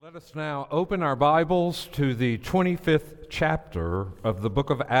Let us now open our Bibles to the 25th chapter of the book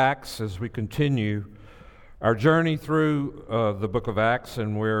of Acts as we continue our journey through the book of Acts,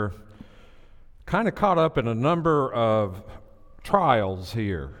 and we're kind of caught up in a number of trials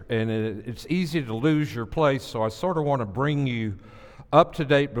here, and it's easy to lose your place, so I sort of want to bring you up to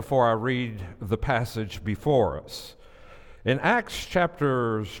date before I read the passage before us. In Acts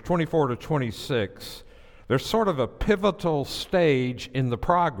chapters 24 to 26, there's sort of a pivotal stage in the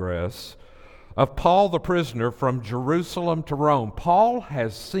progress of Paul the prisoner from Jerusalem to Rome. Paul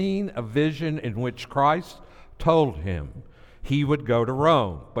has seen a vision in which Christ told him he would go to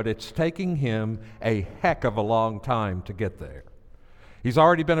Rome, but it's taking him a heck of a long time to get there. He's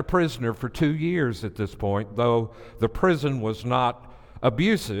already been a prisoner for 2 years at this point, though the prison was not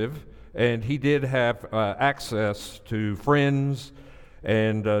abusive, and he did have access to friends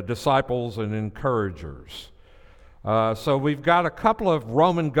and disciples and encouragers. So we've got a couple of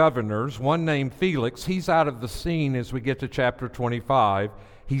Roman governors, one named Felix. He's out of the scene as we get to chapter 25.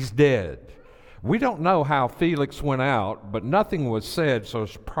 He's dead. We don't know how Felix went out, but nothing was said, so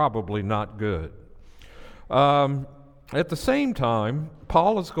it's probably not good. At the same time,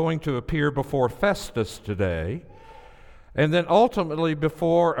 Paul is going to appear before Festus today, and then ultimately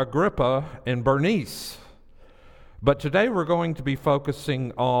before Agrippa and Bernice. But today we're going to be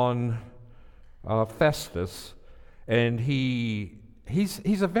focusing on Festus, and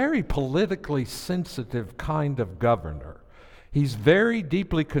he's a very politically sensitive kind of governor. He's very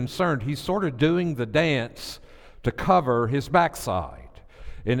deeply concerned. He's sort of doing the dance to cover his backside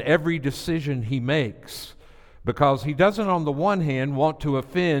in every decision he makes, because he doesn't, on the one hand, want to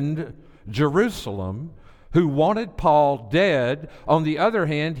offend Jerusalem, who wanted Paul dead. On the other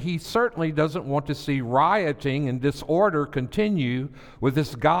hand, he certainly doesn't want to see rioting and disorder continue with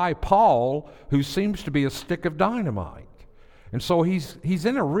this guy, Paul, who seems to be a stick of dynamite. And so he's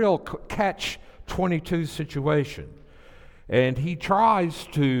in a real catch-22 situation. And he tries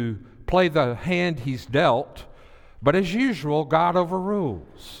to play the hand he's dealt, but as usual, God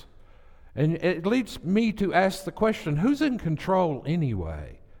overrules. And it leads me to ask the question, who's in control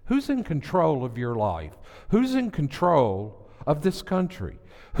anyway? Who's in control of your life? Who's in control of this country?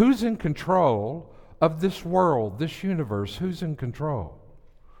 Who's in control of this world, this universe? Who's in control?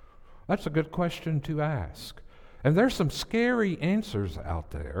 That's a good question to ask. And there's some scary answers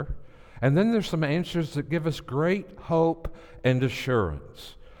out there. And then there's some answers that give us great hope and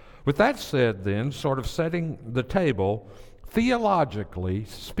assurance. With that said, then, sort of setting the table, theologically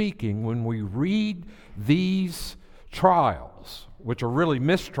speaking, when we read these trials, which are really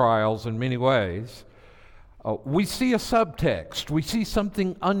mistrials in many ways, we see a subtext. We see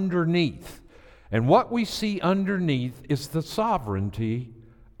something underneath. And what we see underneath is the sovereignty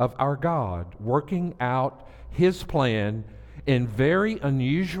of our God working out His plan in very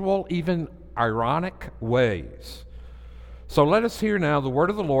unusual, even ironic ways. So let us hear now the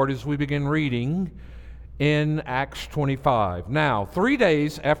word of the Lord as we begin reading in Acts 25. Now, 3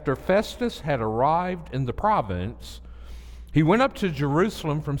 days after Festus had arrived in the province, he went up to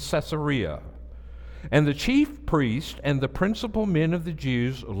Jerusalem from Caesarea, and the chief priest and the principal men of the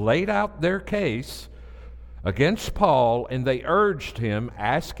Jews laid out their case against Paul, and they urged him,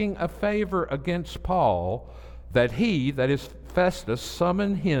 asking a favor against Paul, that he, that is Festus,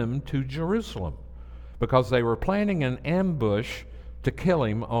 summon him to Jerusalem, because they were planning an ambush to kill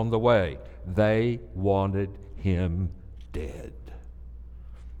him on the way. They wanted him dead.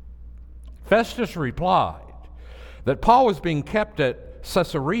 Festus replied that Paul was being kept at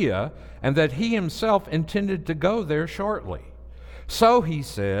Caesarea and that he himself intended to go there shortly. So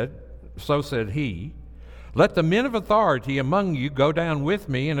said he, let the men of authority among you go down with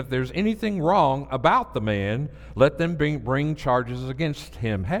me, and if there's anything wrong about the man, let them bring charges against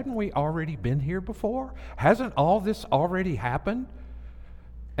him. Hadn't we already been here before? Hasn't all this already happened?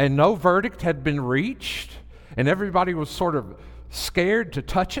 And no verdict had been reached, and everybody was sort of scared to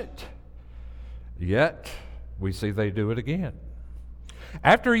touch it? Yet, we see they do it again.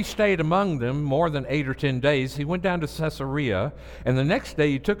 After he stayed among them more than 8 or 10 days, he went down to Caesarea, and the next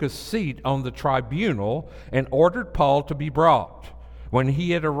day he took a seat on the tribunal and ordered Paul to be brought. When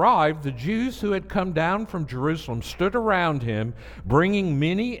he had arrived, the Jews who had come down from Jerusalem stood around him, bringing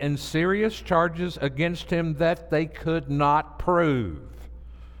many and serious charges against him that they could not prove.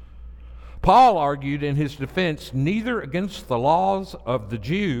 Paul argued in his defense, neither against the laws of the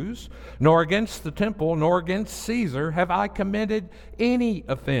Jews, nor against the temple, nor against Caesar have I committed any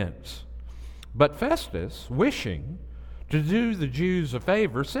offense. But Festus, wishing to do the Jews a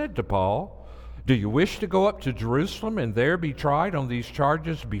favor, said to Paul, do you wish to go up to Jerusalem and there be tried on these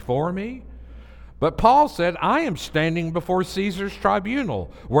charges before me? But Paul said, I am standing before Caesar's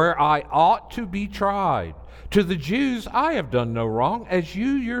tribunal, where I ought to be tried. To the Jews I have done no wrong, as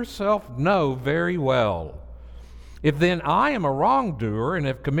you yourself know very well. If then I am a wrongdoer and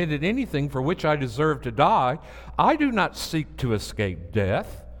have committed anything for which I deserve to die, I do not seek to escape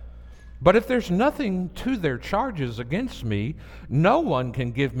death. But if there's nothing to their charges against me, no one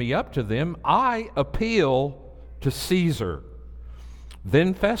can give me up to them. I appeal to Caesar.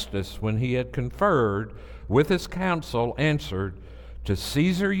 Then Festus, when he had conferred with his council, answered, To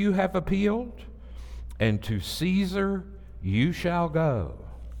Caesar you have appealed, and to Caesar you shall go.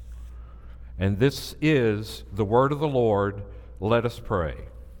 And this is the word of the Lord. Let us pray.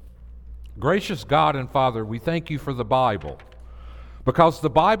 Gracious God and Father, we thank you for the Bible, because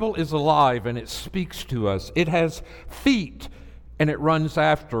the Bible is alive and it speaks to us. It has feet and it runs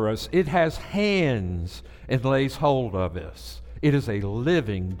after us. It has hands and lays hold of us. It is a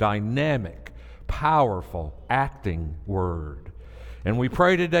living, dynamic, powerful, acting word. And we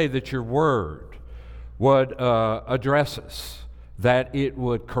pray today that your word would address us, that it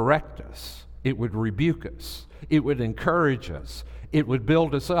would correct us, it would rebuke us, it would encourage us, it would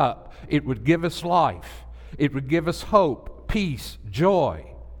build us up, it would give us life, it would give us hope, peace, joy,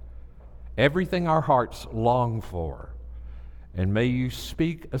 everything our hearts long for. And may you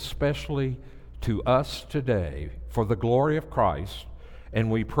speak especially to us today for the glory of Christ,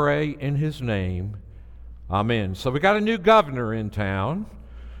 and we pray in his name. Amen. So we got a new governor in town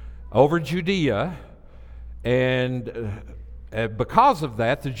over Judea, and because of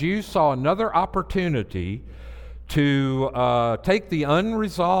that, the Jews saw another opportunity to take the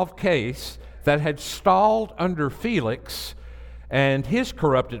unresolved case that had stalled under Felix and his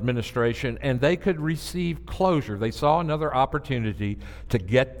corrupt administration, and they could receive closure. They saw another opportunity to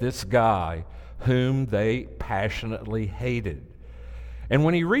get this guy whom they passionately hated. And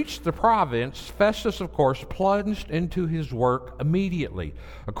when he reached the province, Festus, of course, plunged into his work immediately.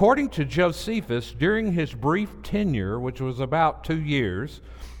 According to Josephus, during his brief tenure, which was about 2 years,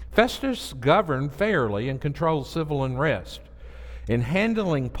 Festus governed fairly and controlled civil unrest. In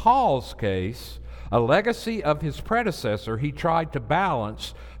handling Paul's case, a legacy of his predecessor, he tried to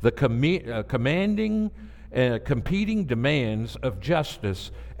balance the competing demands of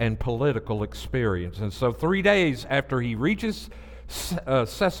justice and political experience. And so 3 days after he reaches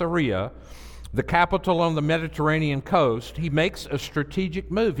Caesarea, the capital on the Mediterranean coast, he makes a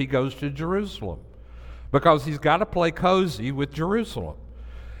strategic move. He goes to Jerusalem because he's got to play cozy with Jerusalem.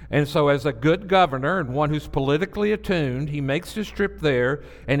 And so as a good governor and one who's politically attuned, he makes his trip there,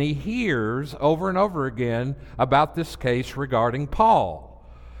 and he hears over and over again about this case regarding Paul,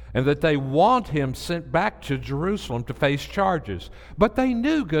 and that they want him sent back to Jerusalem to face charges. But they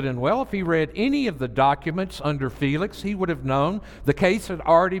knew good and well, if he read any of the documents under Felix, he would have known the case had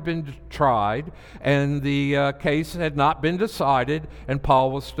already been tried, and the case had not been decided, and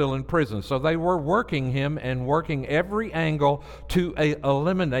Paul was still in prison. So they were working him and working every angle to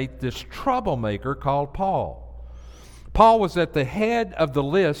eliminate this troublemaker called Paul. Paul was at the head of the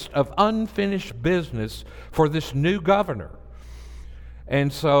list of unfinished business for this new governor.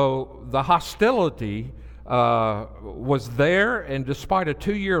 And so the hostility was there, and despite a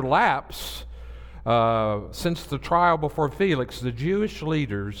 2-year lapse since the trial before Felix, the Jewish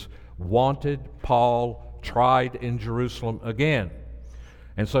leaders wanted Paul tried in Jerusalem again.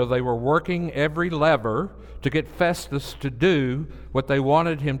 And so they were working every lever to get Festus to do what they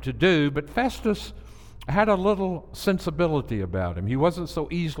wanted him to do, but Festus had a little sensibility about him. He wasn't so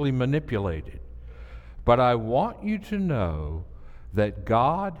easily manipulated. But I want you to know that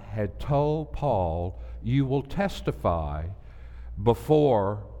God had told Paul, you will testify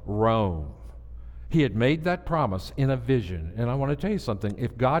before Rome. He had made that promise in a vision. And I want to tell you something.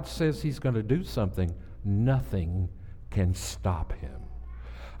 If God says he's going to do something, nothing can stop him.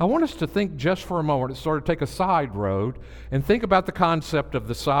 I want us to think just for a moment, sort of take a side road, and think about the concept of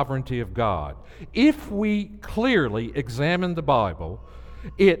the sovereignty of God. If we clearly examine the Bible,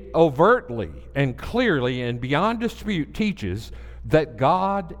 it overtly and clearly and beyond dispute teaches that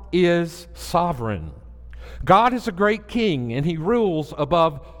God is sovereign. God is a great king, and he rules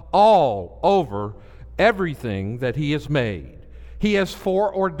above all over everything that he has made. He has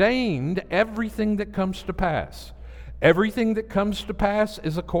foreordained everything that comes to pass. Everything that comes to pass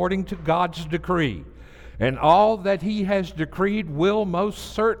is according to God's decree, and all that he has decreed will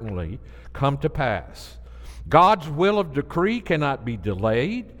most certainly come to pass. God's will of decree cannot be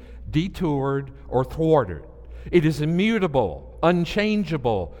delayed, detoured, or thwarted. It is immutable,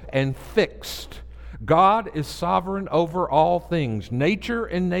 unchangeable, and fixed. God is sovereign over all things, nature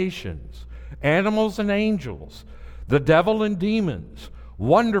and nations, animals and angels, the devil and demons,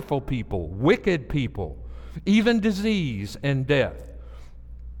 wonderful people, wicked people, even disease and death.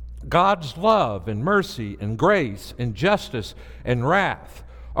 God's love and mercy and grace and justice and wrath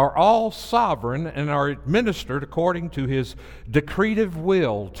are all sovereign and are administered according to his decretive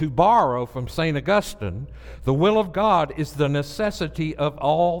will. To borrow from St. Augustine, the will of God is the necessity of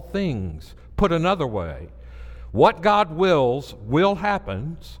all things. Put another way, what God wills will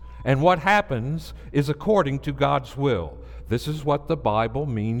happen, and what happens is according to God's will. This is what the Bible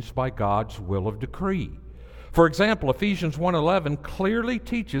means by God's will of decree. For example, Ephesians 1:11 clearly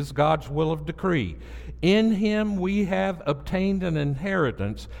teaches God's will of decree. In him we have obtained an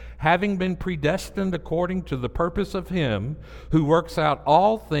inheritance, having been predestined according to the purpose of him who works out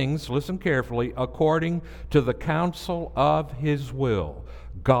all things, listen carefully, according to the counsel of his will.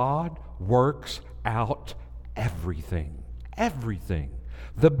 God works out everything. Everything.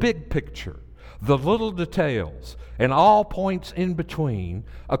 The big picture, the little details, and all points in between,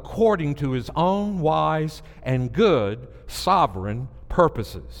 according to his own wise and good sovereign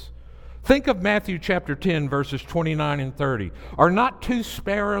purposes. Think of Matthew chapter 10, verses 29 and 30. Are not 2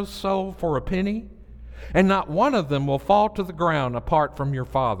 sparrows sold for a penny? And not one of them will fall to the ground apart from your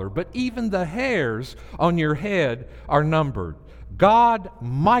Father, but even the hairs on your head are numbered. God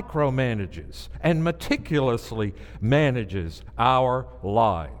micromanages and meticulously manages our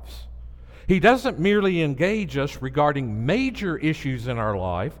lives. He doesn't merely engage us regarding major issues in our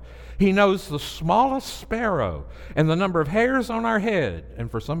life. He knows the smallest sparrow and the number of hairs on our head,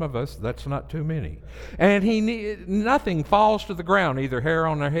 and for some of us, that's not too many. And nothing falls to the ground, either hair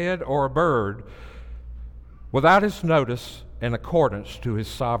on our head or a bird, without his notice in accordance to his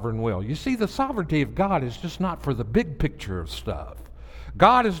sovereign will. You see, the sovereignty of God is just not for the big picture of stuff.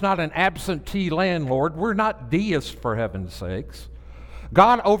 God is not an absentee landlord. We're not deists, for heaven's sakes.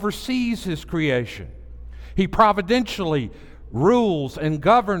 God oversees his creation. He providentially rules and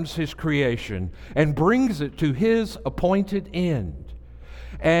governs his creation and brings it to his appointed end.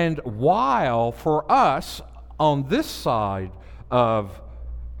 And while for us on this side of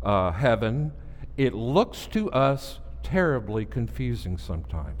heaven, it looks to us terribly confusing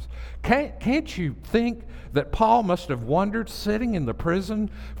sometimes. Can't you think that Paul must have wondered, sitting in the prison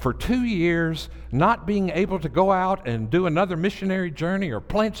for 2 years, not being able to go out and do another missionary journey or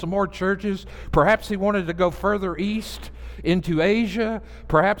plant some more churches? Perhaps he wanted to go further east into Asia.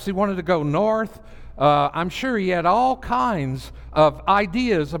 Perhaps he wanted to go north. I'm sure he had all kinds of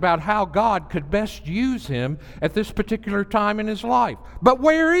ideas about how God could best use him at this particular time in his life. But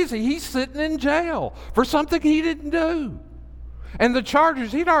where is he? He's sitting in jail for something he didn't do. And the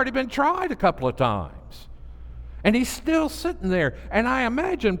charges, he'd already been tried a couple of times. And he's still sitting there. And I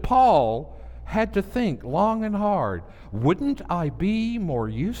imagine Paul had to think long and hard, wouldn't I be more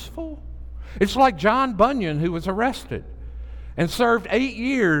useful? It's like John Bunyan, who was arrested and served 8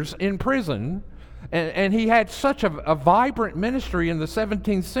 years in prison. And he had such a vibrant ministry in the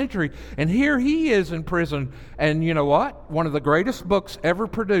 17th century. And here he is in prison. And you know what? One of the greatest books ever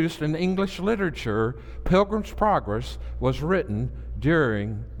produced in English literature, Pilgrim's Progress, was written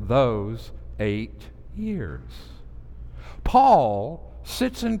during those 8 years. Paul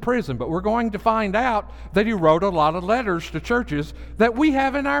sits in prison, but we're going to find out that he wrote a lot of letters to churches that we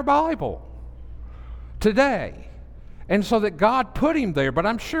have in our Bible today. And so that God put him there, but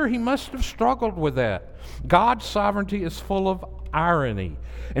I'm sure he must have struggled with that. God's sovereignty is full of irony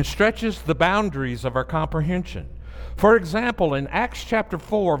and stretches the boundaries of our comprehension. For example, in Acts chapter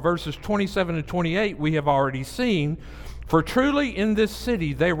 4, verses 27 and 28, we have already seen, "For truly in this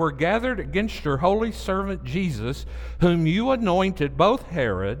city they were gathered against your holy servant Jesus, whom you anointed, both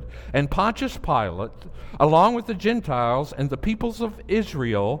Herod and Pontius Pilate, along with the Gentiles and the peoples of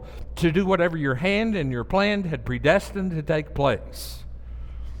Israel, to do whatever your hand and your plan had predestined to take place."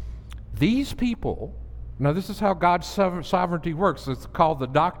 These people, now this is how God's sovereignty works. It's called the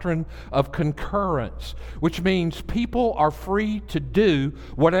doctrine of concurrence, which means people are free to do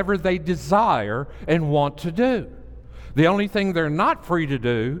whatever they desire and want to do. The only thing they're not free to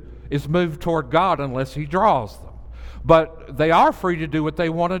do is move toward God unless he draws them. But they are free to do what they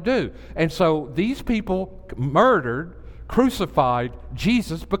want to do. And so these people murdered, crucified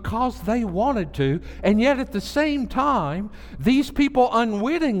Jesus because they wanted to, and yet at the same time, these people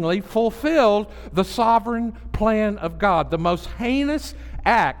unwittingly fulfilled the sovereign plan of God, the most heinous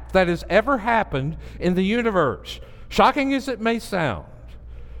act that has ever happened in the universe. Shocking as it may sound,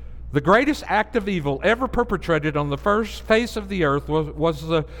 the greatest act of evil ever perpetrated on the first face of the earth was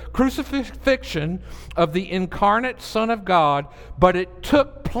the crucifixion of the incarnate Son of God, but it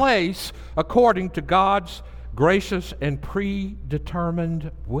took place according to God's gracious and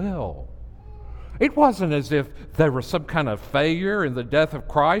predetermined will. It wasn't as if there was some kind of failure in the death of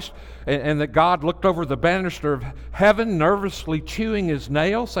Christ and that God looked over the banister of heaven nervously chewing his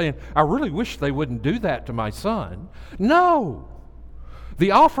nail saying, I really wish they wouldn't do that to my son. No. The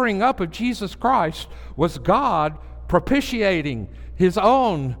offering up of Jesus Christ was God propitiating his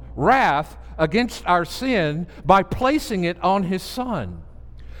own wrath against our sin by placing it on his son.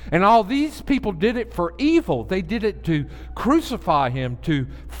 And all these people did it for evil. They did it to crucify him, to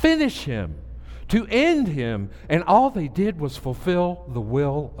finish him, to end him, and all they did was fulfill the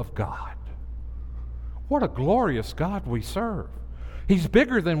will of God. What a glorious God we serve. He's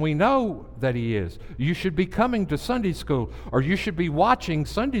bigger than we know that he is. You should be coming to Sunday school, or you should be watching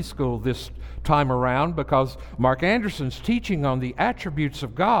Sunday school this time around, because Mark Anderson's teaching on the attributes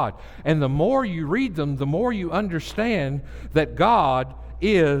of God. And the more you read them, the more you understand that God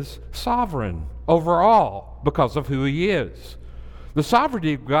is sovereign over all because of who he is. The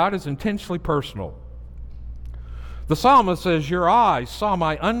sovereignty of God is intensely personal. The psalmist says, your eyes saw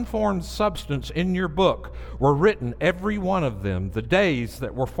my unformed substance in your book, were written every one of them, the days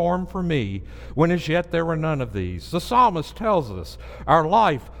that were formed for me, when as yet there were none of these. The psalmist tells us our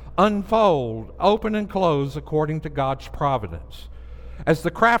life unfold, open and close according to God's providence. As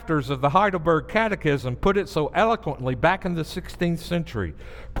the crafters of the Heidelberg Catechism put it so eloquently back in the 16th century,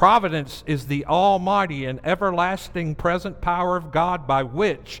 providence is the almighty and everlasting present power of God by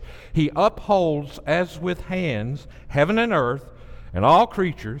which he upholds as with hands heaven and earth and all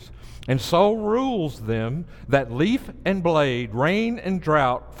creatures, and so rules them that leaf and blade, rain and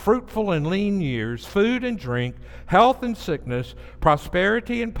drought, fruitful and lean years, food and drink, health and sickness,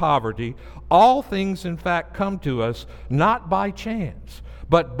 prosperity and poverty, all things in fact come to us not by chance,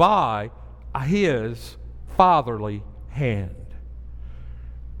 but by his fatherly hand.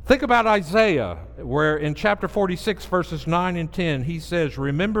 Think about Isaiah, where in chapter 46, verses 9 and 10, he says,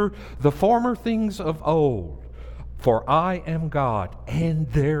 remember the former things of old, for I am God,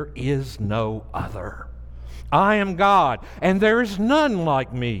 and there is no other. I am God, and there is none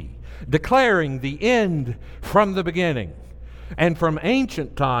like me, declaring the end from the beginning, and from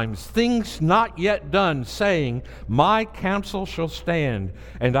ancient times things not yet done, saying, my counsel shall stand,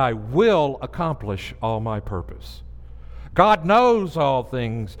 and I will accomplish all my purpose. God knows all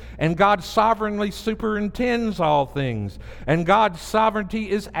things, and God sovereignly superintends all things, and God's sovereignty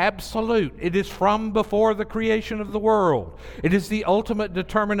is absolute. It is from before the creation of the world. It is the ultimate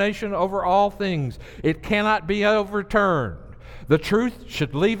determination over all things. It cannot be overturned. The truth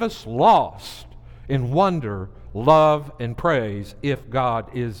should leave us lost in wonder, love, and praise if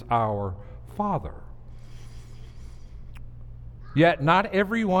God is our Father. Yet not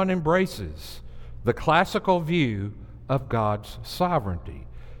everyone embraces the classical view of God's sovereignty.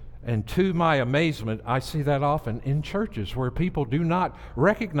 And to my amazement, I see that often in churches where people do not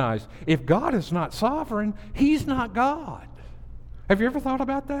recognize if God is not sovereign, he's not God. Have you ever thought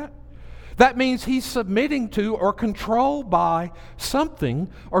about that? That means he's submitting to or controlled by something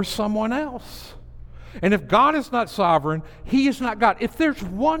or someone else. And if God is not sovereign, he is not God. If there's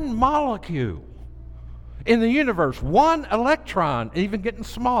one molecule in the universe, one electron, even getting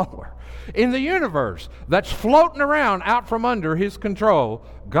smaller, in the universe that's floating around out from under his control,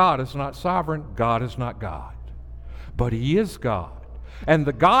 God is not sovereign, God is not God. But he is God. And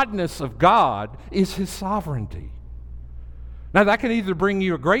the godness of God is his sovereignty. Now that can either bring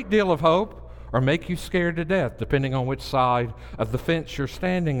you a great deal of hope or make you scared to death, depending on which side of the fence you're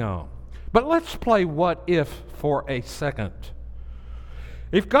standing on. But let's play what if for a second.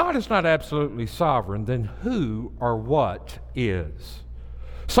 If God is not absolutely sovereign, then who or what is?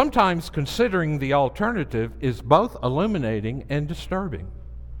 Sometimes considering the alternative is both illuminating and disturbing.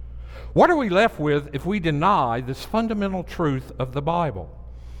 What are we left with if we deny this fundamental truth of the Bible?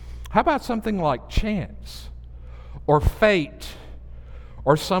 How about something like chance or fate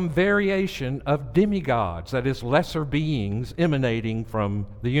or some variation of demigods, that is, lesser beings emanating from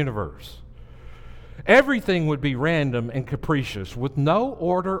the universe? Everything would be random and capricious with no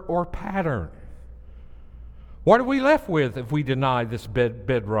order or pattern. What are we left with if we deny this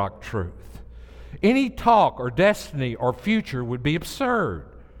bedrock truth? Any talk or destiny or future would be absurd.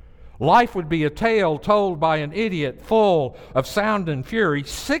 Life would be a tale told by an idiot full of sound and fury,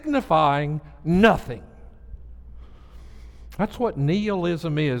 signifying nothing. That's what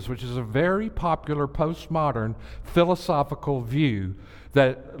nihilism is, which is a very popular postmodern philosophical view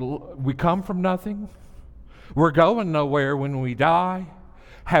that we come from nothing, we're going nowhere when we die.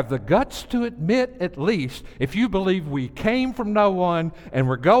 Have the guts to admit, at least, if you believe we came from no one and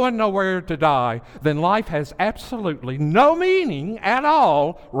we're going nowhere to die, then life has absolutely no meaning at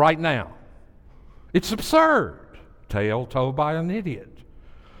all right now. It's absurd. Tale told by an idiot.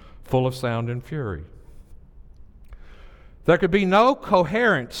 full of sound and fury. There could be no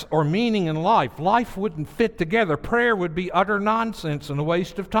coherence or meaning in life. Life wouldn't fit together. Prayer would be utter nonsense and a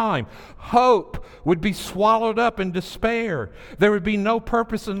waste of time. Hope would be swallowed up in despair. There would be no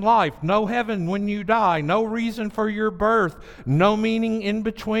purpose in life, no heaven when you die, no reason for your birth, no meaning in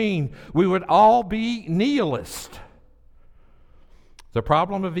between. We would all be nihilist. The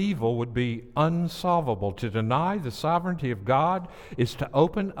problem of evil would be unsolvable. To deny the sovereignty of God is to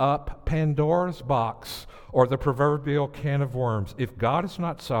open up Pandora's box or the proverbial can of worms. If God is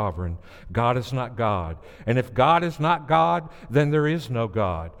not sovereign, God is not God. And if God is not God, then there is no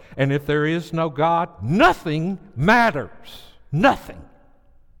God. And if there is no God, nothing matters. Nothing.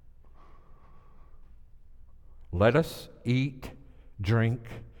 Let us eat, drink,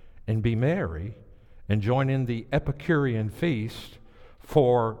 and be merry, and join in the Epicurean feast,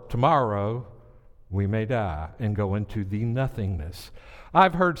 for tomorrow we may die and go into the nothingness.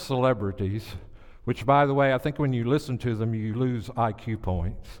 I've heard celebrities, which, by the way, I think when you listen to them, you lose IQ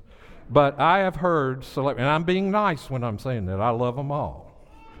points. But I have heard celebrities, and I'm being nice when I'm saying that. I love them all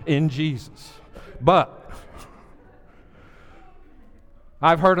in Jesus. But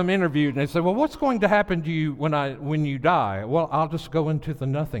I've heard them interviewed, and they say, well, what's going to happen to you when you die? Well, I'll just go into the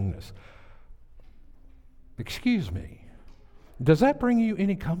nothingness. Excuse me. Does that bring you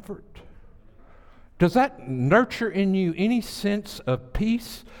any comfort? Does that nurture in you any sense of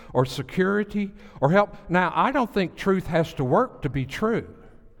peace or security or help? Now, I don't think truth has to work to be true.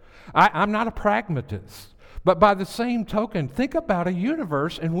 I'm not a pragmatist. But by the same token, think about a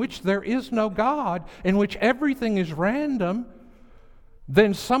universe in which there is no God, in which everything is random.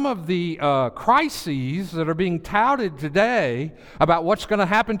 Then some of the crises that are being touted today about what's going to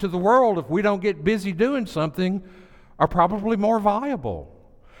happen to the world if we don't get busy doing something are probably more viable.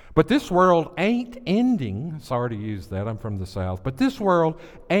 But this world ain't ending. Sorry to use that, I'm from the South. But this world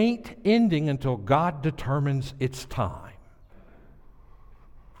ain't ending until God determines its time.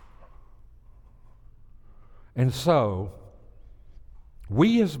 And so,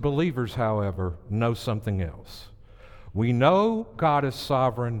 we as believers, however, know something else. We know God is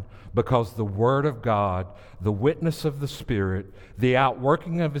sovereign because the Word of God, the witness of the Spirit, the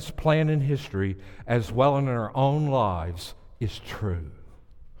outworking of His plan in history, as well in our own lives, is true.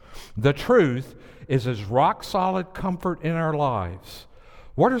 The truth is as rock-solid comfort in our lives.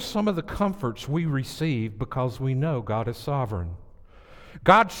 What are some of the comforts we receive because we know God is sovereign?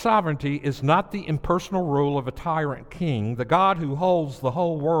 God's sovereignty is not the impersonal rule of a tyrant king. The God who holds the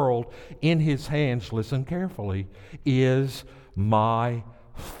whole world in His hands, listen carefully, is my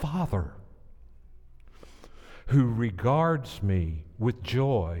Father, who regards me with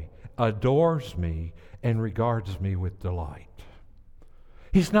joy, adores me, and regards me with delight.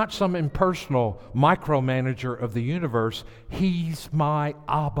 He's not some impersonal micromanager of the universe. He's my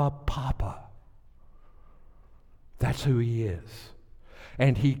Abba Papa. That's who He is.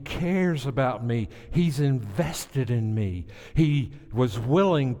 And He cares about me. He's invested in me. He was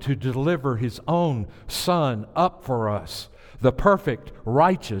willing to deliver His own Son up for us, the perfect,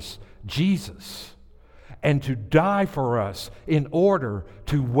 righteous Jesus, and to die for us in order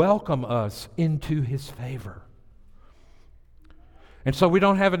to welcome us into His favor. And so we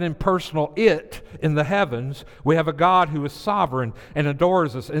don't have an impersonal it in the heavens. We have a God who is sovereign and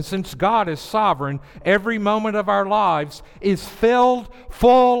adores us. And since God is sovereign, every moment of our lives is filled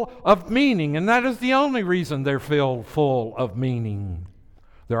full of meaning. And that is the only reason they're filled full of meaning.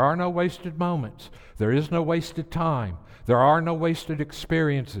 There are no wasted moments. There is no wasted time. There are no wasted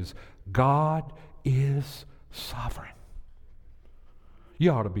experiences. God is sovereign. You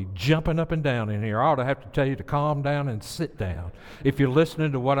ought to be jumping up and down in here. I ought to have to tell you to calm down and sit down if you're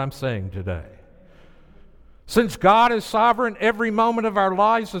listening to what I'm saying today. Since God is sovereign, every moment of our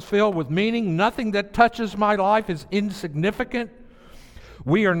lives is filled with meaning. Nothing that touches my life is insignificant.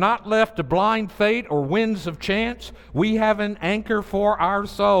 We are not left to blind fate or winds of chance. We have an anchor for our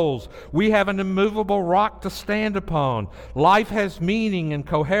souls. We have an immovable rock to stand upon. Life has meaning and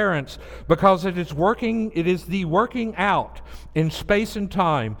coherence because it is the working out in space and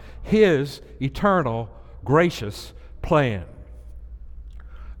time, His eternal, gracious plan.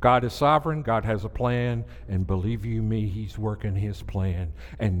 God is sovereign, God has a plan, and believe you me, He's working His plan,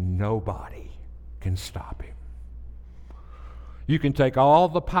 and nobody can stop Him. You can take all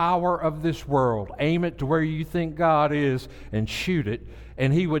the power of this world, aim it to where you think God is, and shoot it,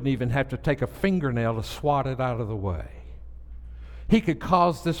 and He wouldn't even have to take a fingernail to swat it out of the way. He could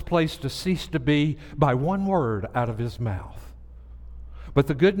cause this place to cease to be by one word out of His mouth. But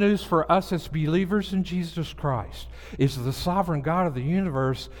the good news for us as believers in Jesus Christ is the sovereign God of the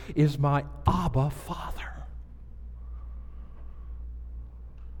universe is my Abba Father.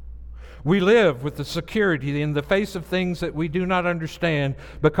 We live with the security in the face of things that we do not understand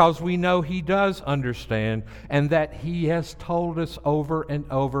because we know He does understand and that He has told us over and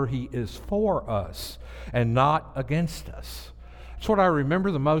over He is for us and not against us. That's what I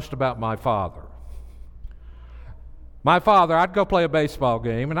remember the most about my father. My father, I'd go play a baseball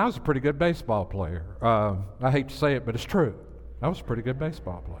game, and I was a pretty good baseball player. I hate to say it, but it's true. I was a pretty good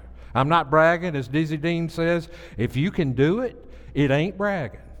baseball player. I'm not bragging. As Dizzy Dean says, if you can do it, it ain't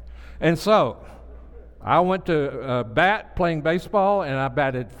bragging. And so, I went to bat playing baseball, and I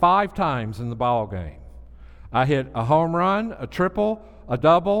batted 5 times in the ball game. I hit a home run, a triple, a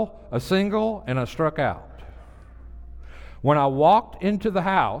double, a single, and I struck out. When I walked into the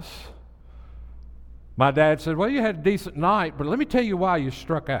house, my dad said, well, you had a decent night, but let me tell you why you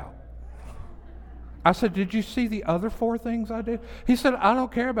struck out. I said, did you see the other 4 things I did? He said, I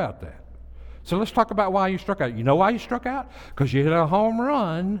don't care about that. So let's talk about why you struck out. You know why you struck out? Because you hit a home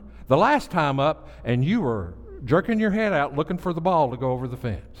run the last time up, and you were jerking your head out looking for the ball to go over the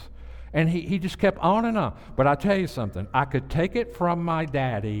fence. And he just kept on and on. But I tell you something, I could take it from my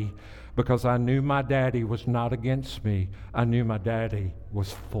daddy because I knew my daddy was not against me. I knew my daddy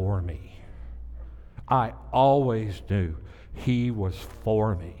was for me. I always knew he was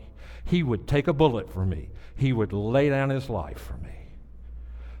for me. He would take a bullet for me. He would lay down his life for me.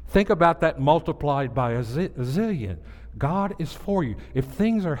 Think about that multiplied by a zillion. God is for you. If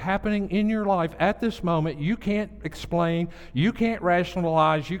things are happening in your life at this moment, you can't explain, you can't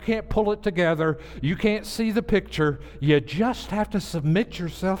rationalize, you can't pull it together, you can't see the picture. You just have to submit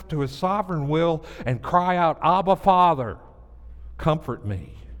yourself to His sovereign will and cry out, Abba, Father, comfort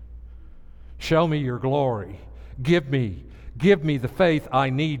me. Show me your glory. Give me the faith I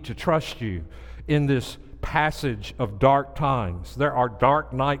need to trust you in this passage of dark times. There are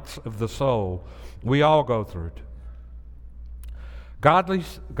dark nights of the soul. We all go through it.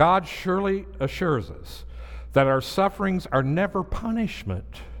 God surely assures us that our sufferings are never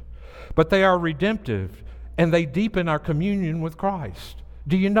punishment, but they are redemptive, and they deepen our communion with Christ.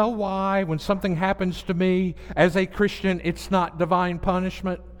 Do you know why when something happens to me as a Christian, it's not divine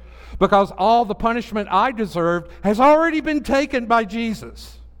punishment? Because all the punishment I deserved has already been taken by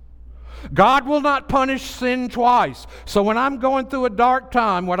Jesus. God will not punish sin twice. So when I'm going through a dark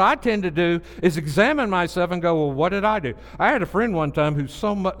time, what I tend to do is examine myself and go, well, what did I do? I had a friend one time who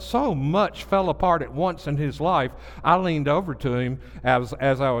so much fell apart at once in his life. I leaned over to him as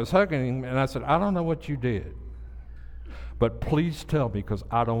I was hugging him, and I said, I don't know what you did, but please tell me, because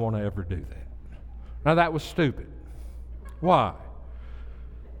I don't want to ever do that. Now, that was stupid. Why?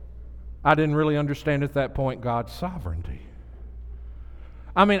 I didn't really understand at that point God's sovereignty.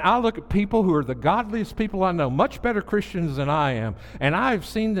 I mean, I look at people who are the godliest people I know, much better Christians than I am, and I've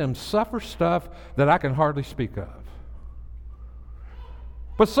seen them suffer stuff that I can hardly speak of.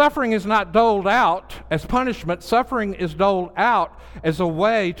 But suffering is not doled out as punishment. Suffering is doled out as a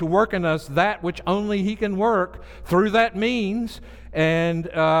way to work in us that which only He can work through that means, and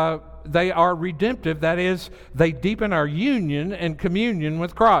they are redemptive. That is, they deepen our union and communion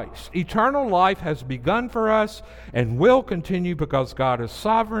with Christ. Eternal life has begun for us and will continue because God is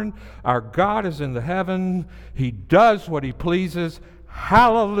sovereign. Our God is in the heaven. He does what He pleases.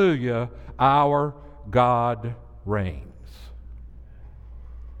 Hallelujah, our God reigns.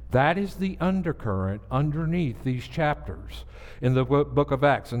 That is the undercurrent underneath these chapters in the book of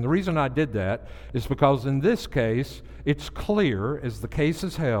Acts. And the reason I did that is because in this case, it's clear as the case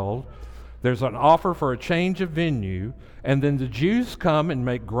is held, there's an offer for a change of venue, and then the Jews come and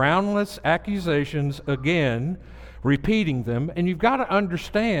make groundless accusations again, repeating them. And you've got to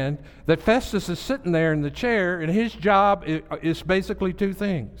understand that Festus is sitting there in the chair, and his job is basically 2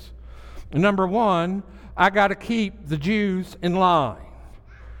 things. Number 1, I got to keep the Jews in line,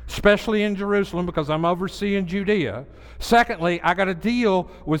 especially in Jerusalem because I'm overseeing Judea. Secondly, I got to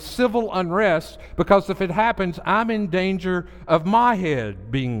deal with civil unrest because if it happens, I'm in danger of my head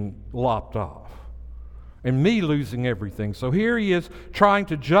being lopped off and me losing everything. So here he is trying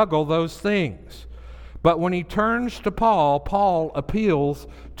to juggle those things. But when he turns to Paul, Paul appeals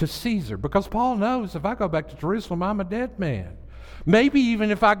to Caesar because Paul knows if I go back to Jerusalem, I'm a dead man. Maybe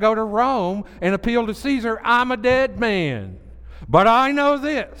even if I go to Rome and appeal to Caesar, I'm a dead man. But I know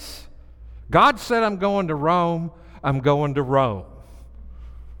this. God said I'm going to Rome. I'm going to Rome.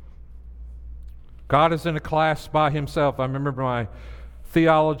 God is in a class by Himself. I remember my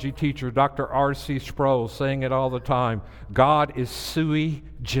theology teacher, Dr. R.C. Sproul, saying it all the time. God is sui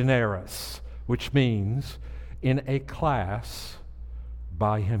generis, which means in a class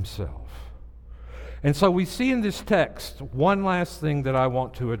by Himself. And so we see in this text one last thing that I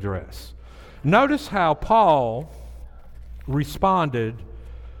want to address. Notice how Paul responded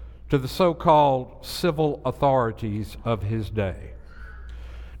to the so-called civil authorities of his day.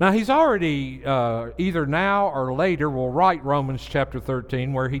 Now, he's already, either now or later, will write Romans chapter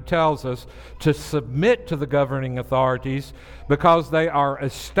 13, where he tells us to submit to the governing authorities because they are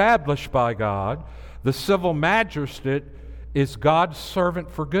established by God. The civil magistrate is God's servant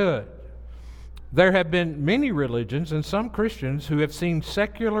for good. There have been many religions and some Christians who have seen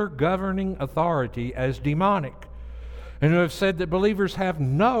secular governing authority as demonic, and who have said that believers have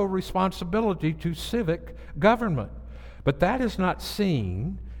no responsibility to civic government. But that is not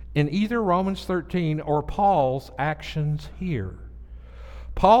seen in either Romans 13 or Paul's actions here.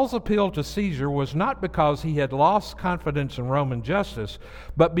 Paul's appeal to Caesar was not because he had lost confidence in Roman justice,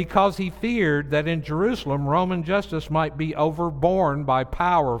 but because he feared that in Jerusalem, Roman justice might be overborne by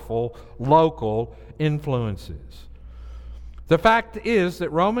powerful local influences. The fact is that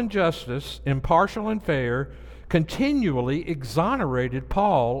Roman justice, impartial and fair, continually exonerated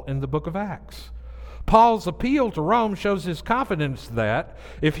Paul in the book of Acts. Paul's appeal to Rome shows his confidence that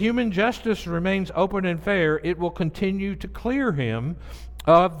if human justice remains open and fair, it will continue to clear him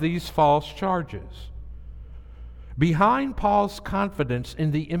of these false charges. Behind Paul's confidence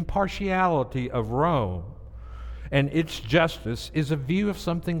in the impartiality of Rome and its justice is a view of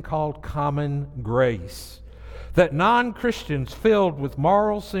something called common grace, that non-Christians filled with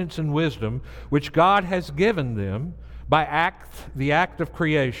moral sense and wisdom, which God has given them by the act of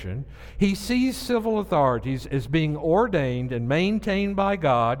creation, he sees civil authorities as being ordained and maintained by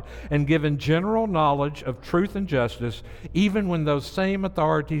God and given general knowledge of truth and justice, even when those same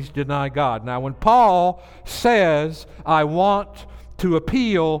authorities deny God. Now, when Paul says, I want to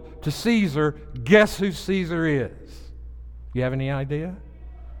appeal to Caesar, guess who Caesar is? You have any idea?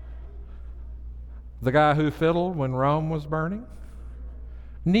 The guy who fiddled when Rome was burning?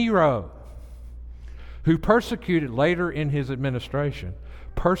 Nero, who persecuted later in his administration,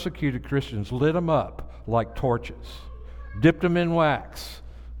 persecuted Christians, lit them up like torches, dipped them in wax,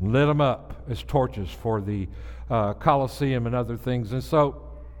 lit them up as torches for the Colosseum and other things. And so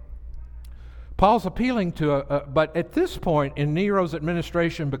Paul's appealing to, but at this point in Nero's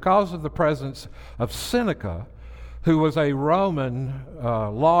administration, because of the presence of Seneca, who was a Roman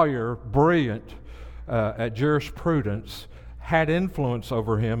lawyer, brilliant at jurisprudence, had influence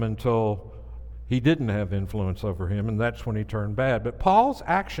over him until he didn't have influence over him, and that's when he turned bad. But Paul's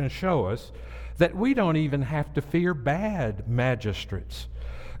actions show us that we don't even have to fear bad magistrates.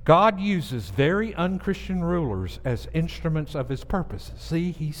 God uses very unchristian rulers as instruments of his purposes.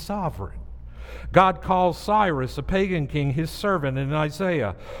 See, he's sovereign. God calls Cyrus, a pagan king, his servant in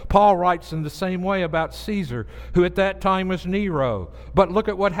Isaiah. Paul writes in the same way about Caesar, who at that time was Nero. But look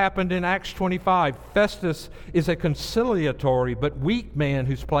at what happened in Acts 25. Festus is a conciliatory but weak man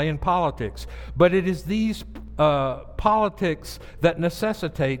who's playing politics. But it is these politics that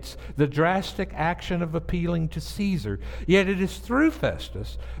necessitates the drastic action of appealing to Caesar. Yet it is through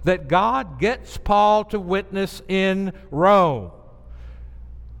Festus that God gets Paul to witness in Rome.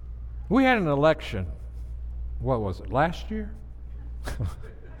 We had an election, what was it, last year?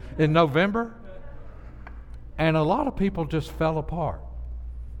 In November? And a lot of people just fell apart.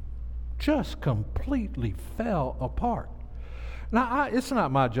 Just completely fell apart. Now, it's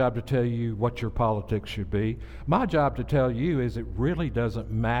not my job to tell you what your politics should be. My job to tell you is it really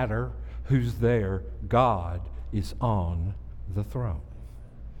doesn't matter who's there. God is on the throne.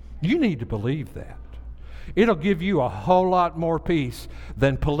 You need to believe that. It'll give you a whole lot more peace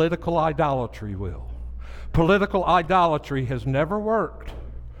than political idolatry will. Political idolatry has never worked.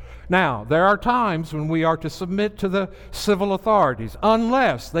 Now, there are times when we are to submit to the civil authorities,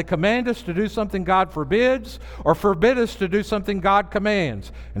 unless they command us to do something God forbids or forbid us to do something God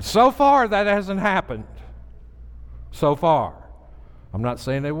commands. And so far, that hasn't happened. So far. I'm not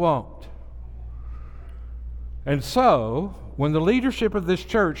saying it won't. And so, when the leadership of this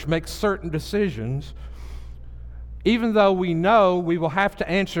church makes certain decisions, even though we know we will have to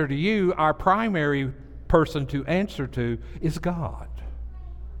answer to you, our primary person to answer to is God.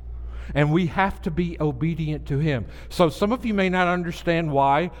 And we have to be obedient to Him. So some of you may not understand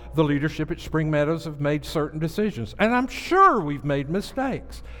why the leadership at Spring Meadows have made certain decisions. And I'm sure we've made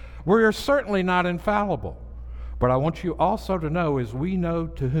mistakes. We are certainly not infallible. But I want you also to know is we know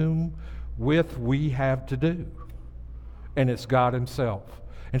to whom with we have to do. And it's God Himself.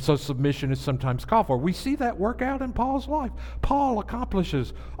 And so submission is sometimes called for. We see that work out in Paul's life. Paul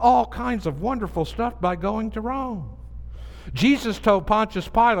accomplishes all kinds of wonderful stuff by going to Rome. Jesus told Pontius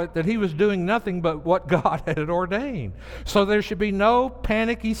Pilate that he was doing nothing but what God had ordained. So there should be no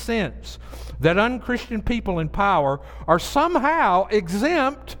panicky sense that unchristian people in power are somehow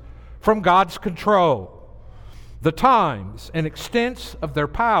exempt from God's control. The times and extents of their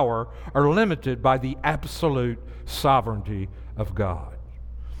power are limited by the absolute sovereignty of God.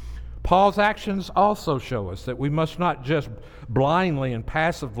 Paul's actions also show us that we must not just blindly and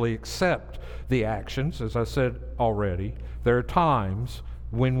passively accept the actions. As I said already, there are times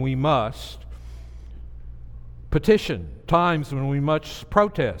when we must petition, times when we must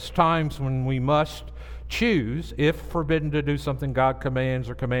protest, times when we must choose, if forbidden to do something God commands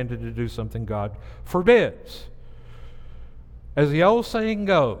or commanded to do something God forbids. As the old saying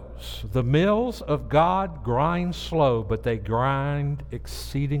goes, the mills of God grind slow, but they grind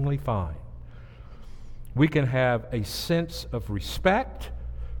exceedingly fine. We can have a sense of respect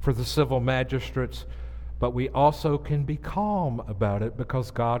for the civil magistrates, but we also can be calm about it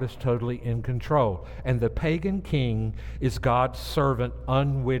because God is totally in control. And the pagan king is God's servant,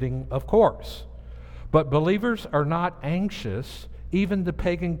 unwitting, of course. But believers are not anxious. Even the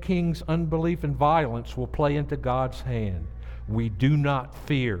pagan king's unbelief and violence will play into God's hand. We do not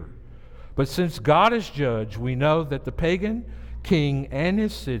fear. But since God is judge, we know that the pagan king and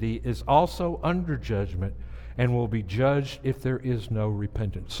his city is also under judgment and will be judged if there is no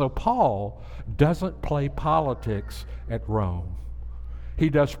repentance. So Paul doesn't play politics at Rome. He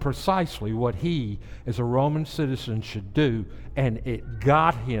does precisely what he, as a Roman citizen, should do, and it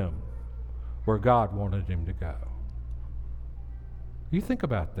got him where God wanted him to go. You think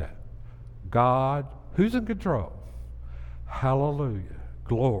about that. God, who's in control? Hallelujah.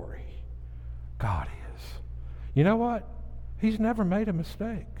 Glory. God is. You know what? He's never made a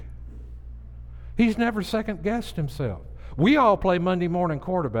mistake. He's never second-guessed himself. We all play Monday morning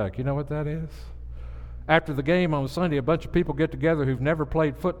quarterback. You know what that is? After the game on Sunday, a bunch of people get together who've never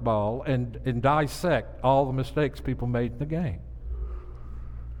played football and dissect all the mistakes people made in the game.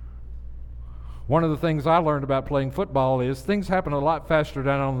 One of the things I learned about playing football is things happen a lot faster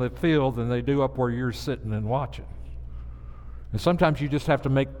down on the field than they do up where you're sitting and watching. And sometimes you just have to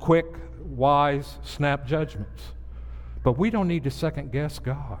make quick, wise, snap judgments. But we don't need to second-guess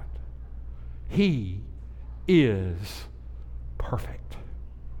God. He is perfect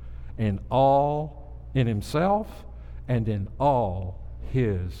in himself and in all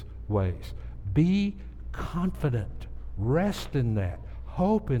his ways. Be confident. Rest in that.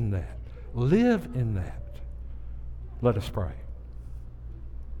 Hope in that. Live in that. Let us pray.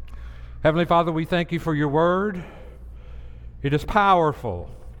 Heavenly Father, we thank you for your word. It is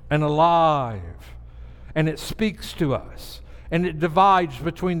powerful and alive, and it speaks to us, and it divides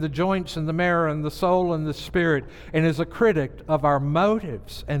between the joints and the marrow and the soul and the spirit, and is a critic of our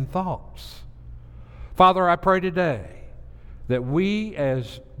motives and thoughts. Father, I pray today that we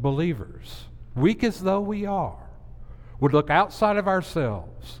as believers, weak as though we are, would look outside of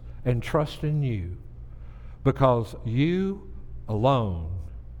ourselves and trust in you, because you alone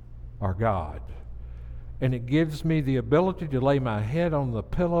are God. And it gives me the ability to lay my head on the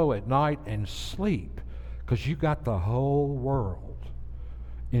pillow at night and sleep, because you got the whole world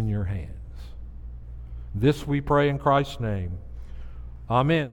in your hands. This we pray in Christ's name. Amen.